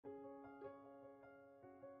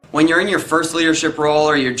when you're in your first leadership role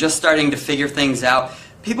or you're just starting to figure things out,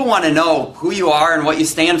 people want to know who you are and what you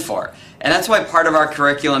stand for. And that's why part of our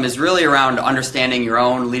curriculum is really around understanding your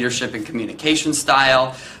own leadership and communication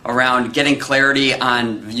style, around getting clarity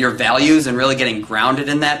on your values and really getting grounded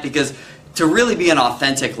in that, because to really be an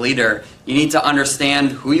authentic leader, you need to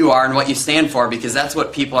understand who you are and what you stand for, because that's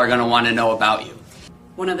what people are going to want to know about you.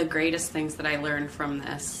 One of the greatest things that I learned from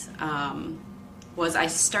this was I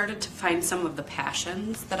started to find some of the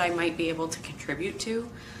passions that I might be able to contribute to.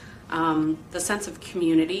 The sense of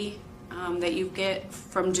community that you get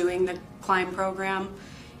from doing the CLIMB program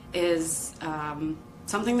is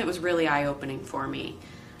something that was really eye-opening for me.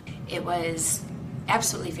 It was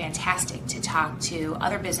absolutely fantastic to talk to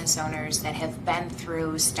other business owners that have been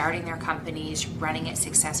through starting their companies, running it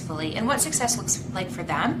successfully, and what success looks like for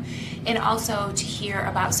them, and also to hear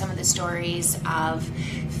about some of the stories of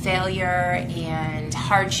failure and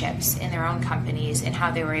hardships in their own companies and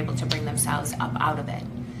how they were able to bring themselves up out of it.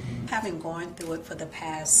 Having gone through it for the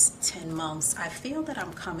past 10 months, I feel that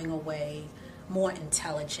I'm coming away more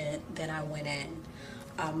intelligent than I went in.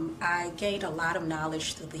 I gained a lot of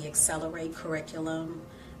knowledge through the Accelerate curriculum,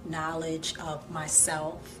 knowledge of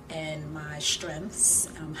myself and my strengths,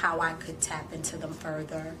 how I could tap into them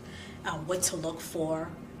further, what to look for,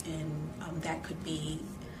 and that could be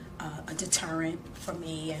a deterrent for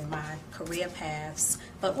me and my career paths,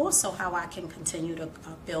 but also how I can continue to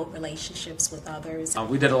build relationships with others.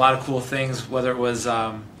 We did a lot of cool things, whether it was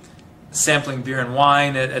sampling beer and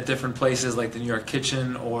wine at different places like the New York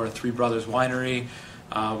Kitchen or Three Brothers Winery.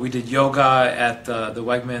 We did yoga at the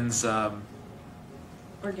Wegmans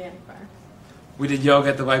Organic Farm. We did yoga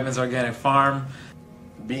at the Wegmans Organic Farm.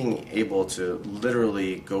 Being able to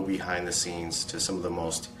literally go behind the scenes to some of the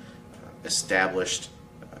most established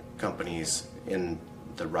companies in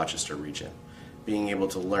the Rochester region. Being able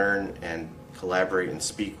to learn and collaborate and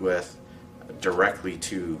speak with directly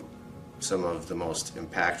to some of the most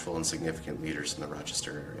impactful and significant leaders in the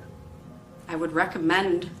Rochester area. I would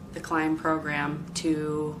recommend the CLIMB program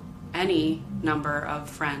to any number of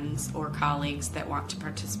friends or colleagues that want to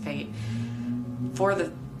participate, for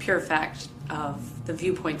the pure fact of the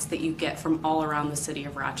viewpoints that you get from all around the city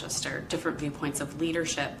of Rochester, different viewpoints of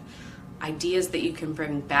leadership, ideas that you can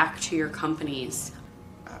bring back to your companies.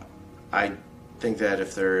 I think that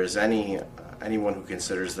if there is anyone who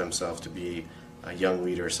considers themselves to be a young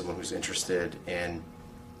leader, someone who's interested in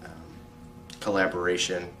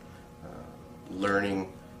collaboration,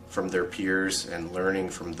 learning from their peers and learning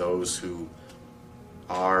from those who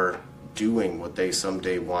are doing what they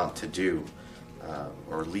someday want to do,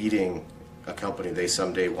 or leading a company they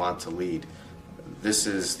someday want to lead, this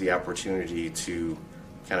is the opportunity to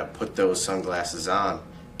kind of put those sunglasses on.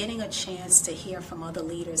 Getting a chance to hear from other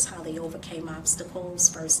leaders how they overcame obstacles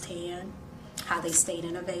firsthand, how they stayed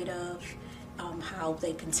innovative, how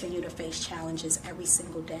they continue to face challenges every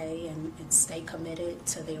single day and stay committed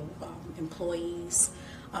to their employees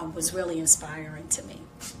was really inspiring to me.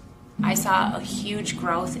 I saw a huge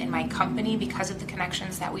growth in my company because of the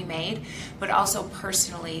connections that we made, but also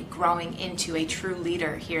personally growing into a true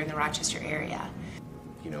leader here in the Rochester area.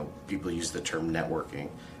 You know, people use the term networking.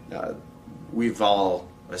 We've all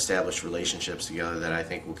established relationships together that I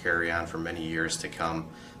think will carry on for many years to come.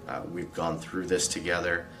 We've gone through this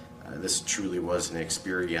together. This truly was an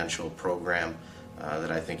experiential program that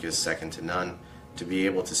I think is second to none. To be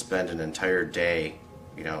able to spend an entire day,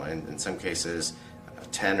 you know, and in some cases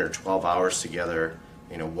 10 or 12 hours together,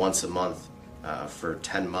 you know, once a month for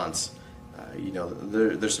 10 months, you know,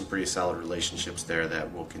 there's some pretty solid relationships there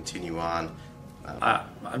that will continue on.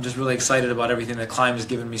 I'm just really excited about everything that CLIMB has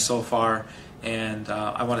given me so far, and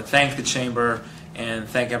I want to thank the Chamber and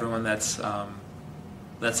thank everyone that's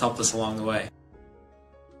helped us along the way.